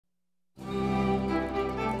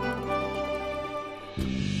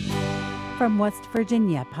from West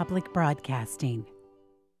Virginia Public Broadcasting.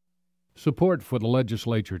 Support for the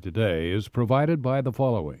Legislature Today is provided by the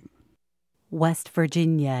following. West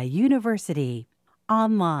Virginia University,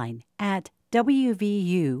 online at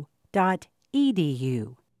wvu.edu.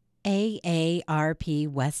 AARP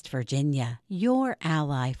West Virginia, your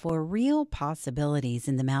ally for real possibilities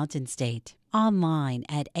in the Mountain State. Online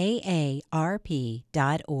at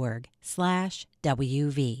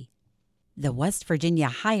aarp.org/WV. The West Virginia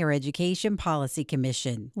Higher Education Policy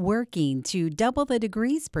Commission, working to double the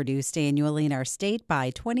degrees produced annually in our state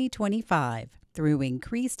by 2025 through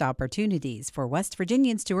increased opportunities for West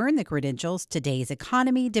Virginians to earn the credentials today's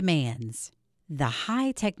economy demands. The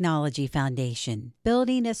High Technology Foundation,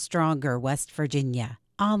 building a stronger West Virginia.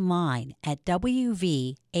 Online at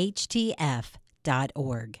wvhtf.org.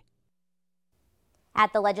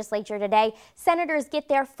 At the legislature today, senators get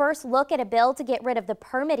their first look at a bill to get rid of the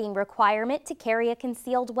permitting requirement to carry a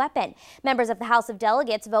concealed weapon. Members of the House of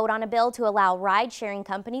Delegates vote on a bill to allow ride-sharing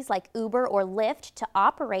companies like Uber or Lyft to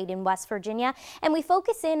operate in West Virginia. And we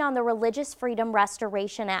focus in on the Religious Freedom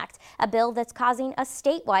Restoration Act, a bill that's causing a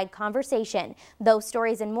statewide conversation. Those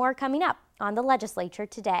stories and more coming up on the legislature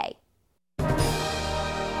today.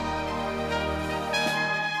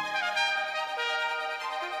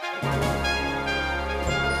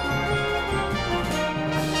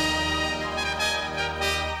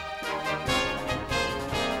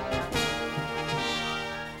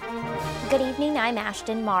 Good evening, I'm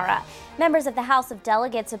Ashton Mara. Members of the House of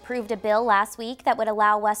Delegates approved a bill last week that would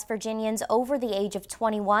allow West Virginians over the age of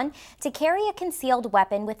 21 to carry a concealed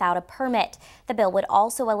weapon without a permit. The bill would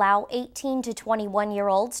also allow 18 to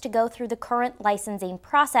 21-year-olds to go through the current licensing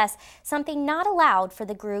process, something not allowed for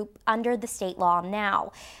the group under the state law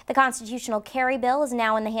now. The constitutional carry bill is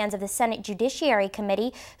now in the hands of the Senate Judiciary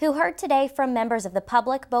Committee, who heard today from members of the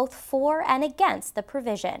public both for and against the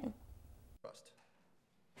provision.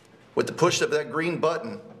 With the push of that green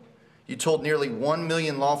button, you told nearly 1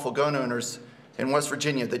 million lawful gun owners in West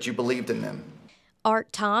Virginia that you believed in them.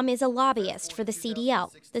 Art Tom is a lobbyist for the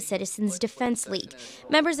CDL, the Citizens Defense League.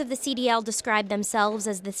 Members of the CDL describe themselves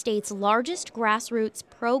as the state's largest grassroots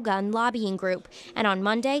pro-gun lobbying group. And on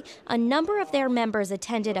Monday, a number of their members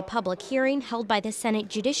attended a public hearing held by the Senate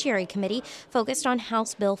Judiciary Committee focused on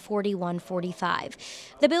House Bill 4145.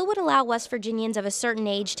 The bill would allow West Virginians of a certain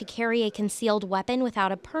age to carry a concealed weapon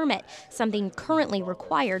without a permit, something currently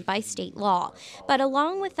required by state law. But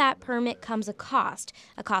along with that permit comes a cost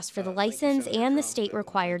for the license and the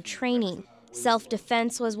state-required training.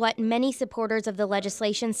 Self-defense was what many supporters of the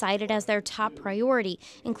legislation cited as their top priority,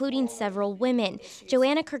 including several women.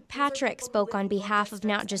 Joanna Kirkpatrick spoke on behalf of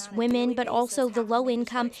not just women, but also the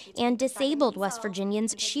low-income and disabled West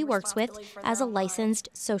Virginians she works with as a licensed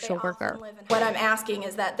social worker. What I'm asking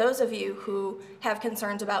is that those of you who have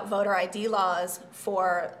concerns about voter ID laws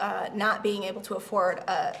for not being able to afford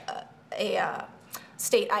a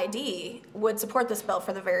state ID would support this bill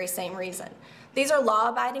for the very same reason. These are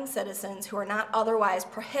law-abiding citizens who are not otherwise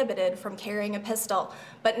prohibited from carrying a pistol.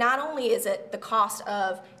 But not only is it the cost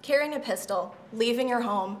of carrying a pistol, leaving your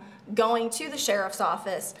home, going to the sheriff's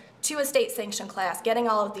office, to a state-sanctioned class, getting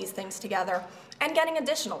all of these things together, and getting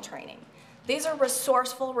additional training. These are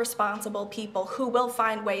resourceful, responsible people who will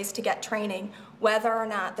find ways to get training whether or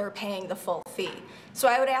not they're paying the full fee. So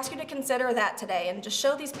I would ask you to consider that today and just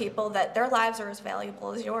show these people that their lives are as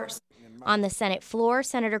valuable as yours. On the Senate floor,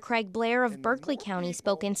 Senator Craig Blair of Berkeley County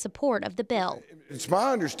spoke in support of the bill. It's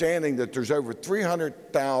my understanding that there's over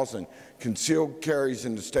 300,000 concealed carries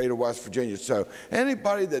in the state of West Virginia. So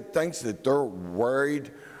anybody that thinks that they're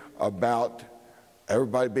worried about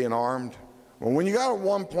everybody being armed, well, when you got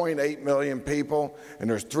 1.8 million people and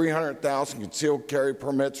there's 300,000 concealed carry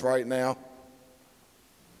permits right now,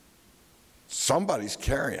 somebody's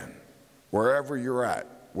carrying wherever you're at,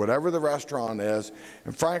 whatever the restaurant is.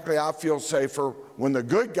 And frankly, I feel safer when the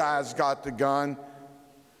good guys got the gun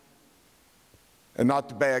and not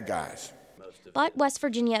the bad guys. But West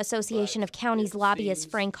Virginia Association of Counties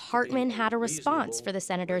lobbyist Frank Hartman had a response for the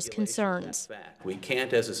senator's concerns. We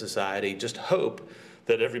can't, as a society, just hope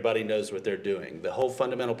that everybody knows what they're doing. The whole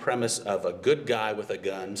fundamental premise of a good guy with a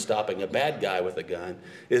gun stopping a bad guy with a gun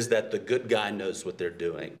is that the good guy knows what they're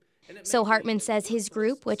doing. So Hartman says his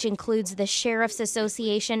group, which includes the Sheriff's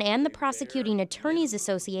Association and the Prosecuting Attorneys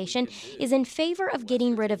Association, is in favor of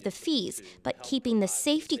getting rid of the fees, but keeping the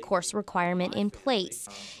safety course requirement in place.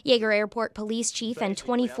 Yeager Airport Police Chief and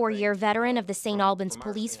 24-year veteran of the St. Albans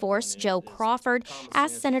Police Force, Joe Crawford,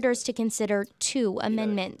 asked senators to consider two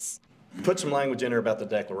amendments. Put some language in there about the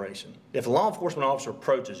declaration. If a law enforcement officer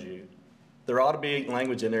approaches you, there ought to be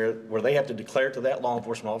language in there where they have to declare to that law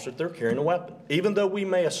enforcement officer that they're carrying a weapon. Even though we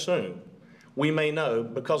may assume we may know,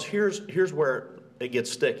 because here's where it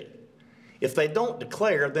gets sticky. If they don't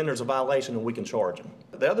declare, then there's a violation and we can charge them.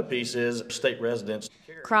 The other piece is state residents.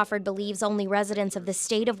 Crawford believes only residents of the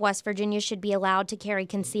state of West Virginia should be allowed to carry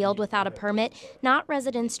concealed without a permit, not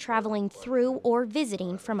residents traveling through or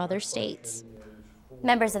visiting from other states.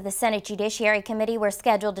 Members of the Senate Judiciary Committee were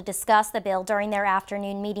scheduled to discuss the bill during their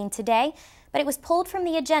afternoon meeting today, but it was pulled from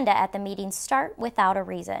the agenda at the meeting's start without a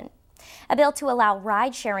reason. A bill to allow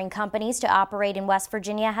ride-sharing companies to operate in West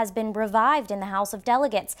Virginia has been revived in the House of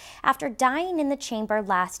Delegates after dying in the chamber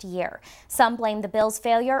last year. Some blame the bill's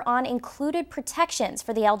failure on included protections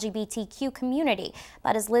for the LGBTQ community,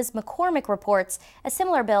 but as Liz McCormick reports, a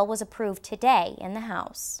similar bill was approved today in the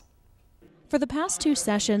House. For the past 2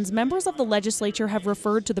 sessions, members of the legislature have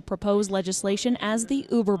referred to the proposed legislation as the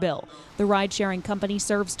Uber bill. The ride-sharing company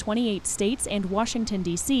serves 28 states and Washington,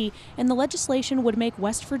 D.C., and the legislation would make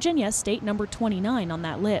West Virginia state number 29 on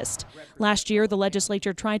that list. Last year, the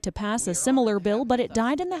legislature tried to pass a similar bill, but it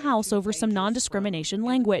died in the House over some non-discrimination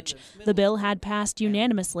language. The bill had passed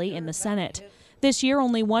unanimously in the Senate. This year,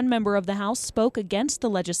 only one member of the House spoke against the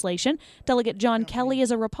legislation. Delegate John Kelly is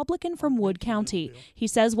a Republican from Wood County. He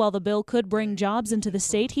says while the bill could bring jobs into the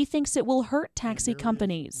state, he thinks it will hurt taxi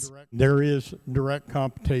companies. There is direct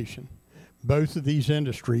competition. Both of these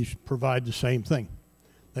industries provide the same thing.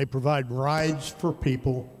 They provide rides for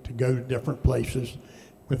people to go to different places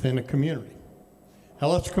within a community. Now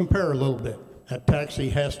let's compare a little bit. That taxi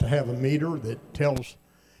has to have a meter that tells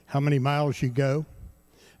how many miles you go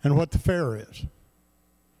and what the fare is.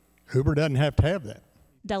 Uber doesn't have to have that.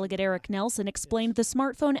 Delegate Eric Nelson explained the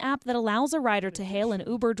smartphone app that allows a rider to hail an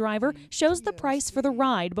Uber driver shows the price for the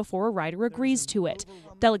ride before a rider agrees to it.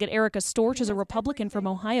 Delegate Erica Storch is a Republican from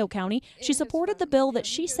Ohio County. She supported the bill that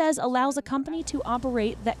she says allows a company to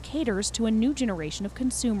operate that caters to a new generation of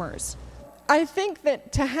consumers. I think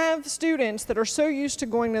that to have students that are so used to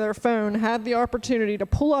going to their phone have the opportunity to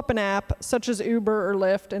pull up an app such as Uber or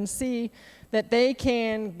Lyft and see that they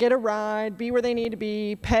can get a ride, be where they need to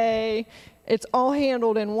be, pay. It's all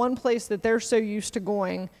handled in one place that they're so used to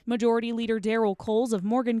going. Majority Leader Darrell Coles of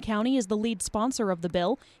Morgan County is the lead sponsor of the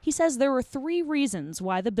bill. He says there are 3 reasons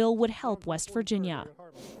why the bill would help West Virginia.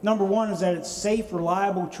 Number one is that it's safe,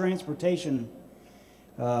 reliable transportation.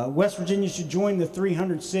 West Virginia should join the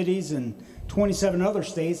 300 cities and 27 other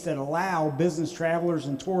states that allow business travelers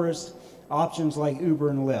and tourists options like Uber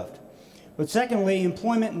and Lyft. But secondly,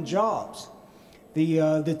 employment and jobs.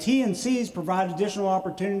 The T&Cs provide additional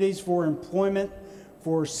opportunities for employment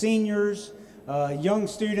for seniors, young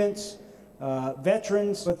students,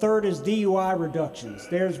 veterans. The third is DUI reductions.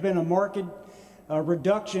 There's been a marked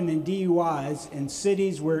reduction in DUIs in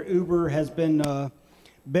cities where Uber has been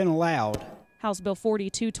allowed. House Bill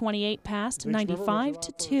 4228 passed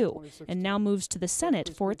 95-2 and now moves to the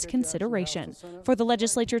Senate for its consideration. For the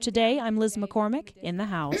Legislature Today, I'm Liz McCormick in the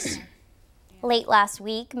House. Late last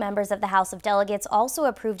week, members of the House of Delegates also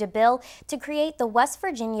approved a bill to create the West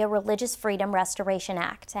Virginia Religious Freedom Restoration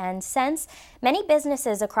Act. And since many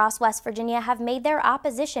businesses across West Virginia have made their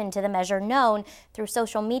opposition to the measure known through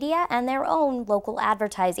social media and their own local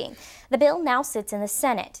advertising, the bill now sits in the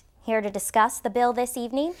Senate. Here to discuss the bill this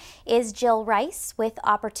evening is Jill Rice with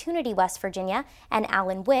Opportunity West Virginia and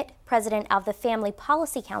Alan Whitt, president of the Family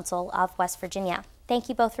Policy Council of West Virginia. Thank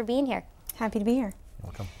you both for being here. Happy to be here.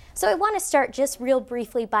 Welcome. So I want to start just real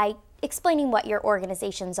briefly by explaining what your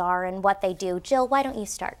organizations are and what they do. Jill, why don't you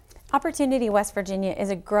start? Opportunity West Virginia is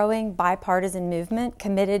a growing bipartisan movement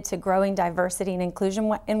committed to growing diversity and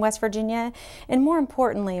inclusion in West Virginia, and more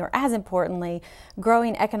importantly, or as importantly,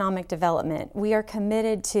 growing economic development. We are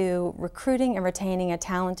committed to recruiting and retaining a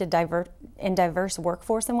talented and diverse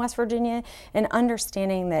workforce in West Virginia, and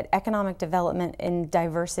understanding that economic development and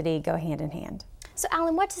diversity go hand in hand. So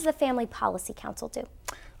Alan, what does the Family Policy Council do?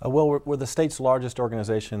 Well, we're the state's largest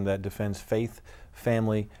organization that defends faith,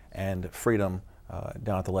 family, and freedom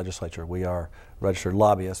down at the legislature. We are registered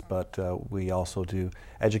lobbyists, but we also do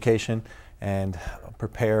education and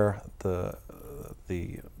prepare the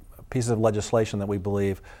pieces of legislation that we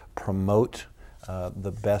believe promote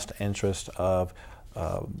the best interest of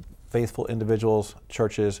faithful individuals,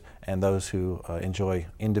 churches, and those who enjoy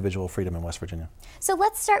individual freedom in West Virginia. So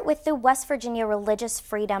let's start with the West Virginia Religious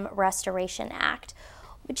Freedom Restoration Act.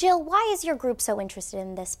 Jill, why is your group so interested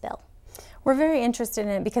in this bill? We're very interested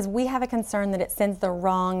in it because we have a concern that it sends the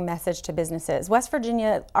wrong message to businesses.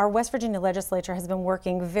 Our West Virginia legislature has been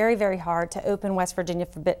working very, very hard to open West Virginia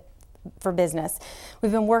for business.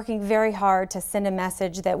 We've been working very hard to send a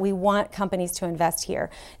message that we want companies to invest here.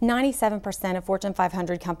 97% of Fortune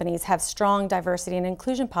 500 companies have strong diversity and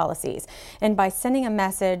inclusion policies. And by sending a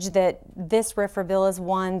message that this RFRA bill is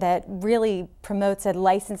one that really promotes a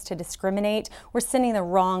license to discriminate, we're sending the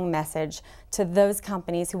wrong message to those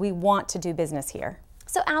companies who we want to do business here.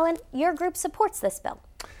 So, Alan, your group supports this bill.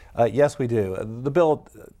 Yes, we do. The bill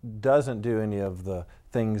doesn't do any of the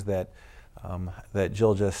things that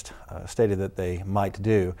Jill just stated that they might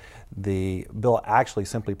do. The bill actually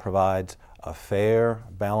simply provides a fair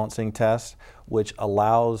balancing test, which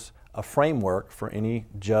allows a framework for any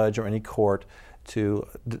judge or any court to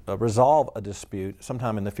resolve a dispute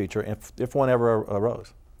sometime in the future if one ever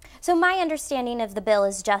arose. So my understanding of the bill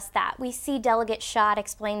is just that. We see Delegate Schott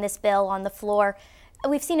explain this bill on the floor.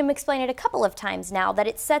 We've seen him explain it a couple of times now, that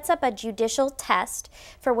it sets up a judicial test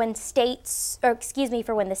for when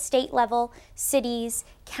for when the state level, cities,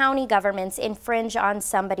 county governments infringe on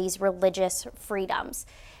somebody's religious freedoms.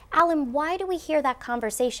 Alan, why do we hear that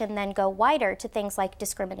conversation then go wider to things like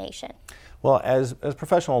discrimination? Well, as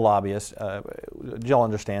professional lobbyists, Jill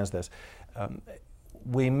understands this.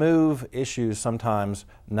 We move issues sometimes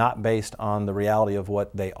not based on the reality of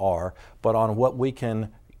what they are, but on what we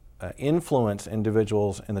can influence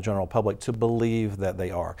individuals in the general public to believe that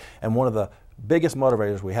they are. And one of the biggest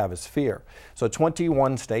motivators we have is fear. So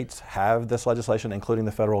 21 states have this legislation, including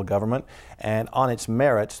the federal government, and on its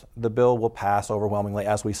merits, the bill will pass overwhelmingly,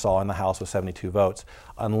 as we saw in the House with 72 votes.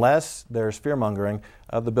 Unless there's fear-mongering,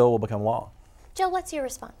 the bill will become law. Jill, what's your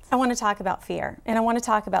response? I want to talk about fear, and I want to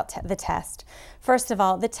talk about the test. First of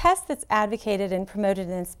all, the test that's advocated and promoted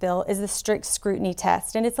in this bill is the strict scrutiny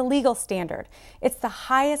test, and it's a legal standard. It's the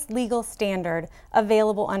highest legal standard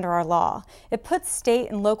available under our law. It puts state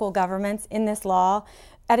and local governments in this law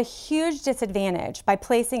at a huge disadvantage by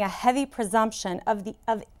placing a heavy presumption of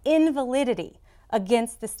invalidity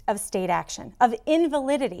of state action, of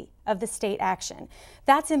invalidity of the state action.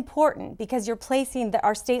 That's important because you're placing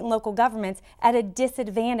our state and local governments at a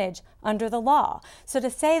disadvantage under the law. So to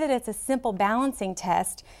say that it's a simple balancing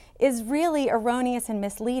test is really erroneous and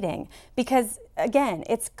misleading because, again,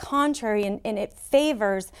 it's contrary and it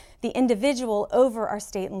favors the individual over our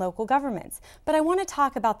state and local governments. But I want to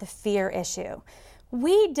talk about the fear issue.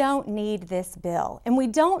 We don't need this bill, and we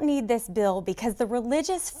don't need this bill because the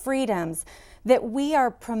religious freedoms that we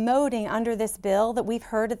are promoting under this bill that we've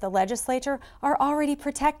heard at the legislature are already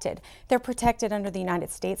protected. They're protected under the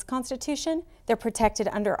United States Constitution, they're protected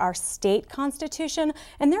under our state constitution,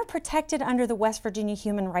 and they're protected under the West Virginia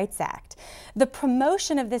Human Rights Act. The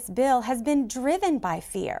promotion of this bill has been driven by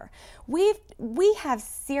fear. We have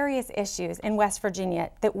serious issues in West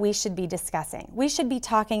Virginia that we should be discussing. We should be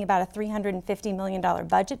talking about a $350 million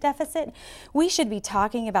budget deficit. We should be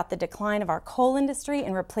talking about the decline of our coal industry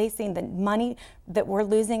and replacing the money that we're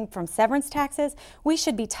losing from severance taxes. We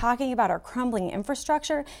should be talking about our crumbling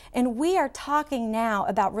infrastructure. And we are talking now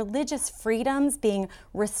about religious freedoms being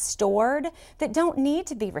restored that don't need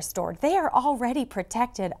to be restored. They are already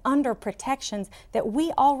protected under protections that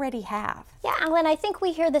we already have. Yeah, Alan, I think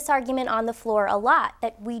we hear this argument on the floor a lot,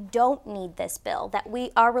 that we don't need this bill, that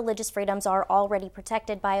our religious freedoms are already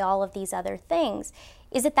protected by all of these other things.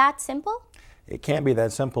 Is it that simple? It can't be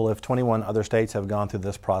that simple if 21 other states have gone through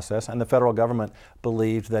this process and the federal government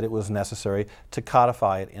believed that it was necessary to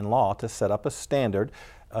codify it in law to set up a standard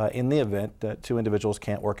in the event that two individuals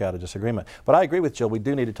can't work out a disagreement. But I agree with Jill, we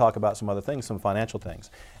do need to talk about some other things, some financial things,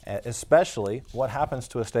 especially what happens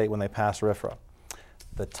to a state when they pass RFRA.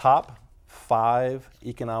 The top 5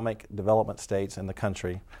 economic development states in the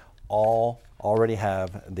country all already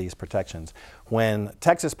have these protections. When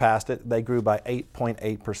Texas passed it, they grew by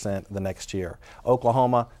 8.8% the next year.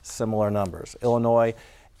 Oklahoma, similar numbers. Illinois,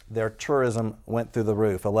 their tourism went through the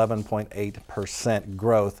roof, 11.8%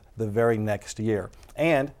 growth the very next year.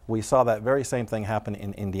 And we saw that very same thing happen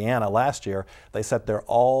in Indiana last year. They set their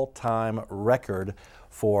all-time record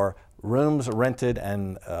for rooms rented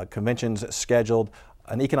and conventions scheduled,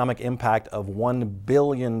 an economic impact of $1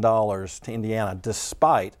 billion to Indiana,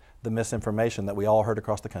 despite the misinformation that we all heard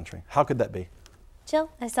across the country. How could that be?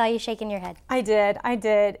 Jill, I saw you shaking your head. I did.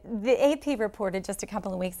 The AP reported just a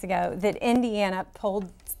couple of weeks ago that Indiana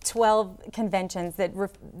pulled 12 conventions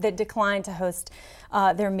that declined to host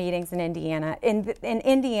their meetings in Indiana. And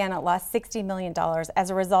Indiana lost $60 million as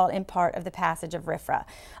a result, in part, of the passage of RFRA.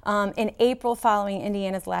 In April, following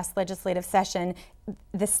Indiana's last legislative session,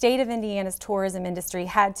 the state of Indiana's tourism industry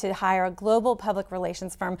had to hire a global public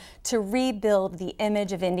relations firm to rebuild the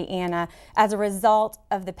image of Indiana as a result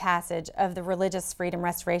of the passage of the Religious Freedom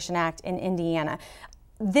Restoration Act in Indiana.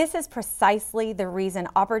 This is precisely the reason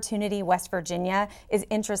Opportunity West Virginia is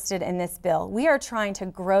interested in this bill. We are trying to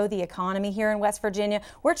grow the economy here in West Virginia.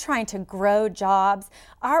 We're trying to grow jobs.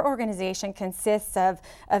 Our organization consists of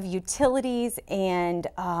utilities and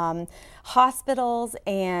hospitals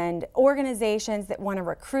and organizations that want to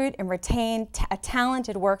recruit and retain a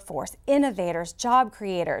talented workforce, innovators, job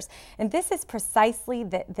creators. And this is precisely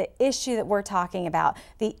the issue that we're talking about,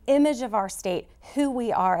 the image of our state, who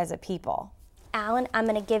we are as a people. Alan, I'm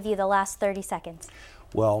going to give you the last 30 seconds.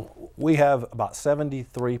 Well, we have about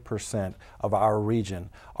 73% of our region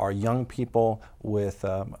are young people with,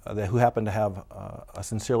 who happen to have a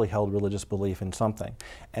sincerely held religious belief in something.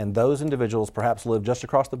 And those individuals perhaps live just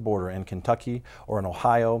across the border in Kentucky or in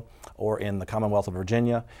Ohio or in the Commonwealth of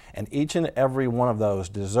Virginia. And each and every one of those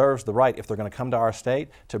deserves the right, if they're going to come to our state,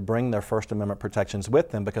 to bring their First Amendment protections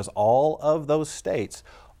with them, because all of those states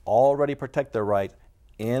already protect their right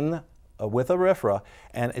with a RFRA,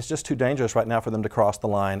 and it's just too dangerous right now for them to cross the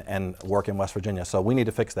line and work in West Virginia. So we need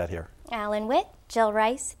to fix that here. Alan Whitt, Jill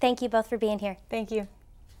Rice, thank you both for being here. Thank you.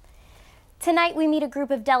 Tonight we meet a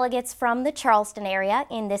group of delegates from the Charleston area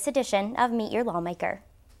in this edition of Meet Your Lawmaker.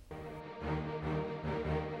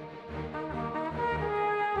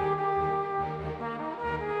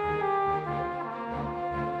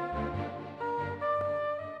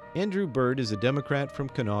 Andrew Byrd is a Democrat from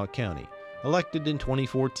Kanawha County. Elected in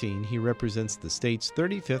 2014, he represents the state's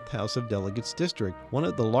 35th House of Delegates district, one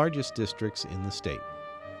of the largest districts in the state.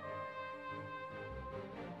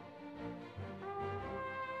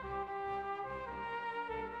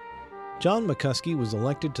 John McCuskey was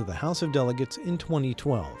elected to the House of Delegates in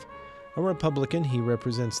 2012. A Republican, he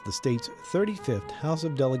represents the state's 35th House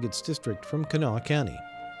of Delegates district from Kanawha County.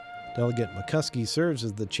 Delegate McCuskey serves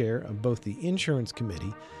as the chair of both the Insurance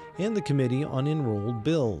Committee and the Committee on Enrolled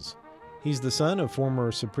Bills. He's the son of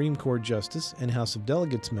former Supreme Court Justice and House of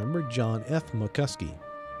Delegates member John F. McCuskey.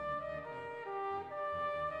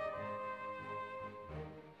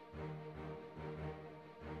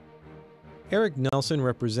 Eric Nelson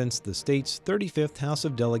represents the state's 35th House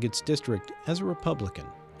of Delegates district as a Republican.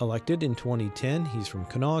 Elected in 2010, he's from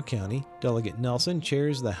Kanawha County. Delegate Nelson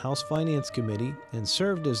chairs the House Finance Committee and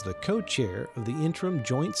served as the co-chair of the Interim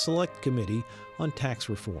Joint Select Committee on Tax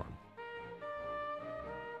Reform.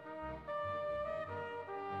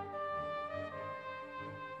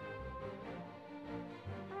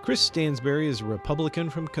 Chris Stansberry is a Republican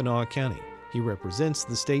from Kanawha County. He represents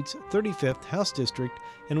the state's 35th House District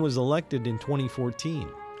and was elected in 2014.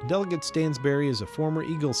 Delegate Stansberry is a former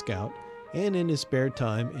Eagle Scout and in his spare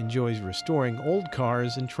time enjoys restoring old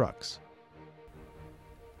cars and trucks.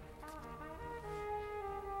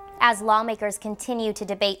 As lawmakers continue to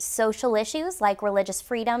debate social issues like religious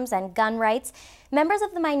freedoms and gun rights, members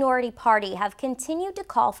of the minority party have continued to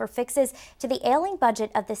call for fixes to the ailing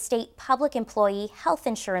budget of the state public employee health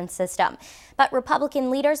insurance system. But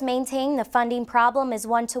Republican leaders maintain the funding problem is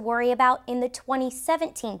one to worry about in the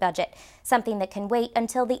 2017 budget, something that can wait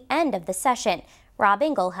until the end of the session. Rob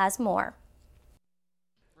Engel has more.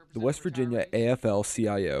 The West Virginia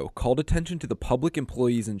AFL-CIO called attention to the Public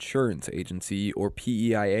Employees Insurance Agency, or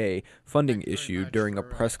PEIA, funding issue during a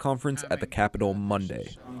press conference at the Capitol Monday.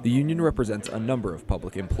 The union represents a number of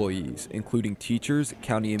public employees, including teachers,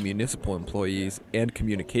 county and municipal employees, and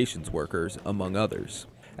communications workers, among others.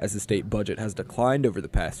 As the state budget has declined over the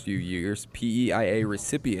past few years, PEIA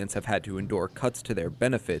recipients have had to endure cuts to their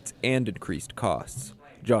benefits and increased costs.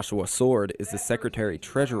 Joshua Sword is the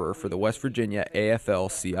Secretary-Treasurer for the West Virginia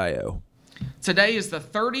AFL-CIO. Today is the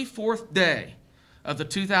 34th day of the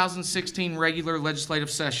 2016 regular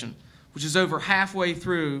legislative session, which is over halfway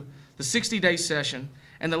through the 60-day session,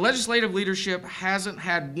 and the legislative leadership hasn't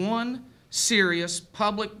had one serious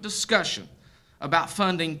public discussion about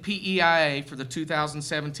funding PEIA for the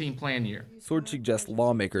 2017 plan year. Sword suggests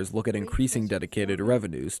lawmakers look at increasing dedicated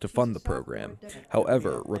revenues to fund the program.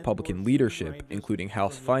 However, Republican leadership, including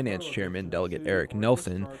House Finance Chairman Delegate Eric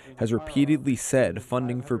Nelson, has repeatedly said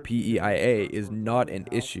funding for PEIA is not an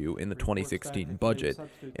issue in the 2016 budget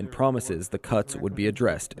and promises the cuts would be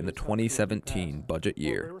addressed in the 2017 budget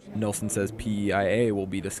year. Nelson says PEIA will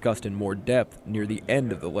be discussed in more depth near the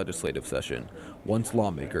end of the legislative session, once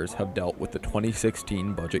lawmakers have dealt with the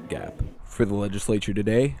 2016 budget gap. For the Legislature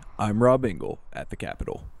Today, I'm Rob Engel at the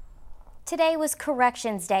Capitol. Today was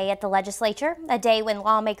Corrections Day at the legislature, a day when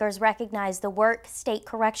lawmakers recognize the work state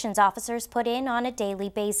corrections officers put in on a daily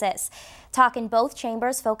basis. Talk in both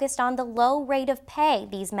chambers focused on the low rate of pay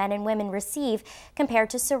these men and women receive compared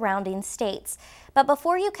to surrounding states. But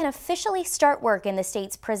before you can officially start work in the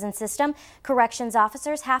state's prison system, corrections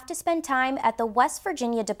officers have to spend time at the West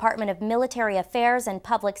Virginia Department of Military Affairs and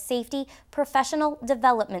Public Safety Professional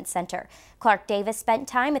Development Center. Clark Davis spent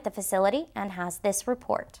time at the facility and has this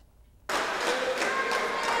report.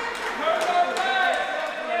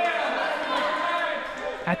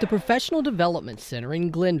 At the Professional Development Center in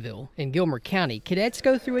Glenville, in Gilmer County, cadets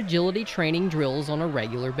go through agility training drills on a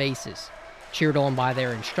regular basis. Cheered on by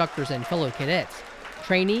their instructors and fellow cadets,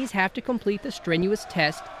 trainees have to complete the strenuous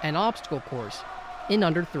test and obstacle course in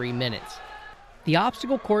under 3 minutes. The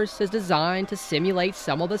obstacle course is designed to simulate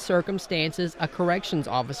some of the circumstances a corrections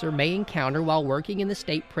officer may encounter while working in the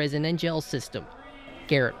state prison and jail system.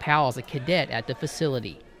 Garrett Powell is a cadet at the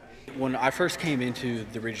facility. When I first came into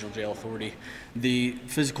the Regional Jail Authority, the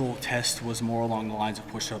physical test was more along the lines of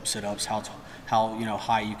push-ups, sit-ups, how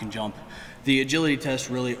high you can jump. The agility test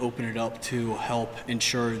really opened it up to help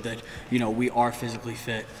ensure that we are physically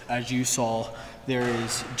fit. As you saw, there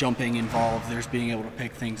is jumping involved. There's being able to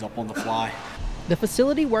pick things up on the fly. The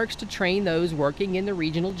facility works to train those working in the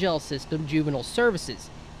regional jail system, juvenile services,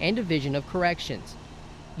 and Division of Corrections.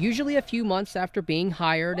 Usually a few months after being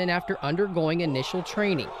hired and after undergoing initial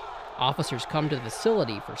training, officers come to the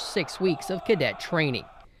facility for 6 weeks of cadet training.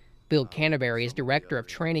 Bill Canterbury is Director of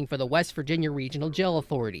Training for the West Virginia Regional Jail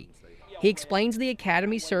Authority. He explains the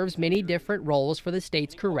academy serves many different roles for the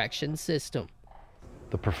state's corrections system.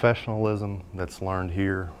 The professionalism that's learned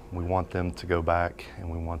here, we want them to go back and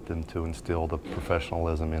we want them to instill the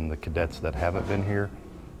professionalism in the cadets that haven't been here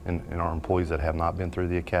and our employees that have not been through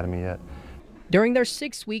the academy yet. During their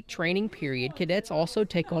 6-week training period, cadets also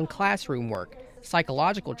take on classroom work,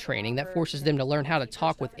 psychological training that forces them to learn how to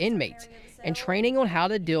talk with inmates, and training on how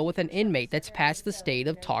to deal with an inmate that's past the state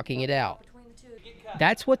of talking it out.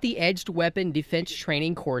 That's what the Edged Weapon Defense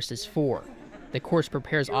Training course is for. The course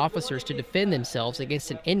prepares officers to defend themselves against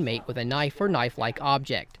an inmate with a knife or knife-like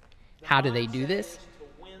object. How do they do this?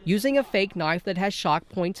 Using a fake knife that has shock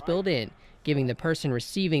points built in, giving the person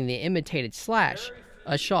receiving the imitated slash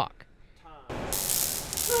a shock.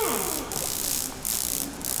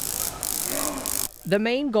 The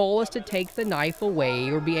main goal is to take the knife away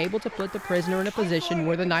or be able to put the prisoner in a position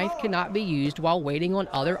where the knife cannot be used while waiting on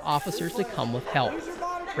other officers to come with help.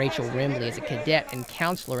 Rachel Rimley is a cadet and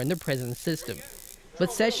counselor in the prison system,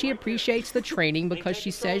 but says she appreciates the training because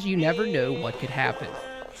she says you never know what could happen.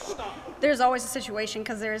 There's always a situation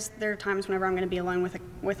because there are times whenever I'm going to be alone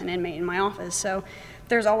with an inmate in my office, so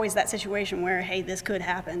there's always that situation where, hey, this could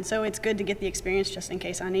happen. So it's good to get the experience just in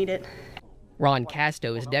case I need it. Ron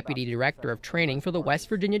Casto is Deputy Director of Training for the West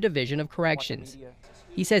Virginia Division of Corrections.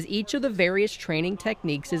 He says each of the various training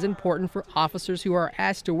techniques is important for officers who are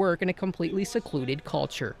asked to work in a completely secluded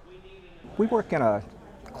culture. We work in a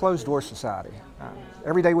closed-door society.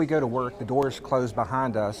 Every day we go to work, the doors close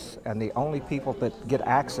behind us, and the only people that get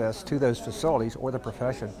access to those facilities or the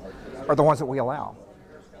profession are the ones that we allow.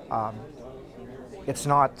 It's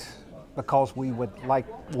not because we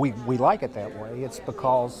like it that way. It's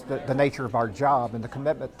because the nature of our job and the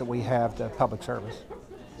commitment that we have to public service.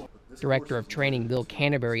 Director of Training Bill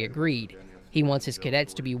Canterbury agreed. He wants his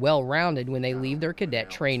cadets to be well-rounded when they leave their cadet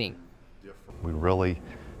training. We really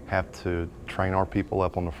have to train our people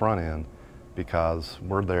up on the front end because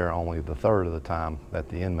we're there only the third of the time that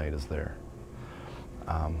the inmate is there.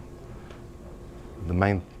 Our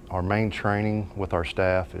main training with our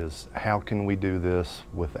staff is how can we do this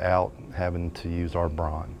without having to use our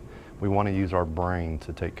brawn. We want to use our brain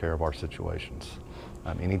to take care of our situations.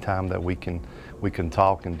 Anytime that we can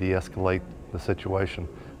talk and de-escalate the situation,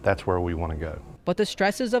 that's where we want to go. But the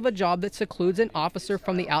stresses of a job that secludes an officer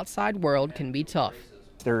from the outside world can be tough.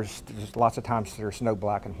 There's lots of times there's no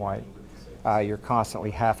black and white. You're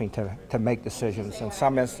constantly having to make decisions. In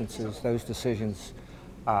some instances, those decisions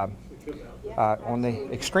on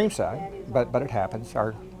the extreme side, but it happens,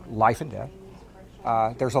 are life and death.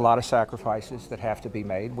 There's a lot of sacrifices that have to be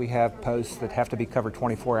made. We have posts that have to be covered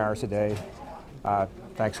 24 hours a day,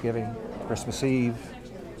 Thanksgiving, Christmas Eve,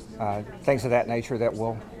 things of that nature that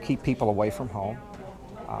will keep people away from home.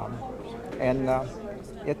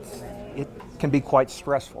 It can be quite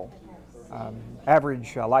stressful.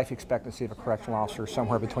 Average life expectancy of a correctional officer is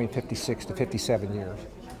somewhere between 56 to 57 years.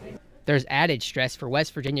 There's added stress for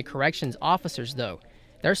West Virginia corrections officers, though.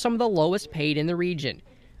 They're some of the lowest paid in the region.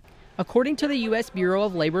 According to the U.S. Bureau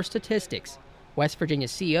of Labor Statistics, West Virginia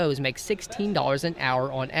COs make $16 an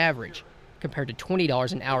hour on average. compared to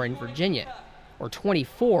 $20 an hour in Virginia, or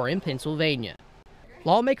 $24 in Pennsylvania.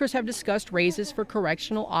 Lawmakers have discussed raises for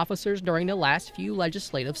correctional officers during the last few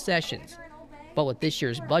legislative sessions. But with this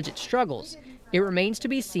year's budget struggles, it remains to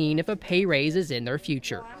be seen if a pay raise is in their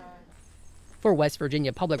future. For West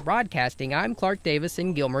Virginia Public Broadcasting, I'm Clark Davis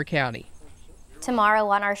in Gilmer County. Tomorrow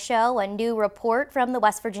on our show, a new report from the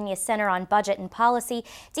West Virginia Center on Budget and Policy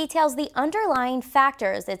details the underlying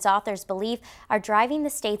factors its authors believe are driving the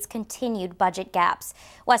state's continued budget gaps.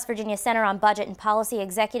 West Virginia Center on Budget and Policy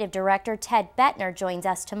Executive Director Ted Bettner joins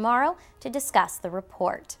us tomorrow to discuss the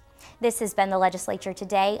report. This has been the Legislature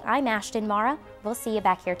Today. I'm Ashton Mara. We'll see you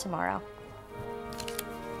back here tomorrow.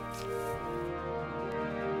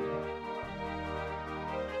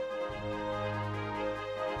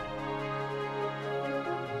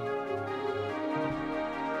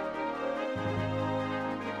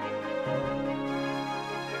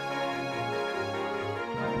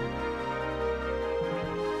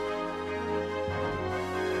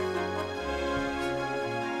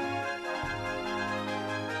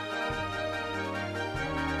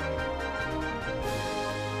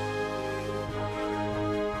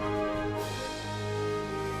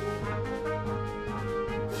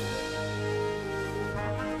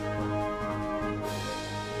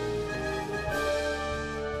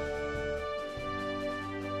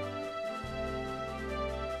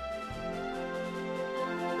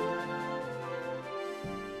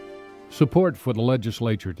 Support for the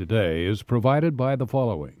Legislature Today is provided by the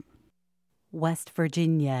following. West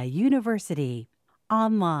Virginia University,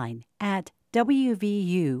 online at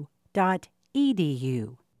wvu.edu.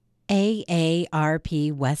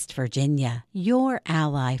 AARP West Virginia, your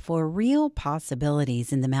ally for real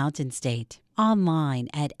possibilities in the Mountain State. Online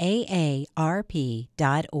at aarp.org/WV.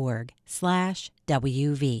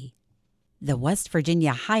 The West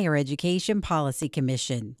Virginia Higher Education Policy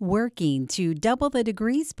Commission, working to double the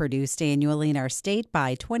degrees produced annually in our state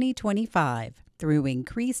by 2025 through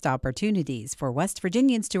increased opportunities for West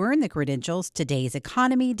Virginians to earn the credentials today's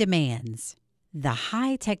economy demands. The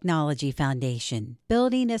High Technology Foundation,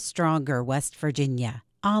 building a stronger West Virginia.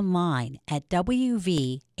 Online at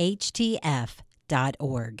wvhtf.org.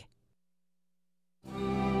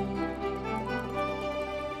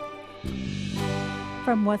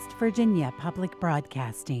 From West Virginia Public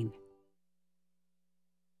Broadcasting,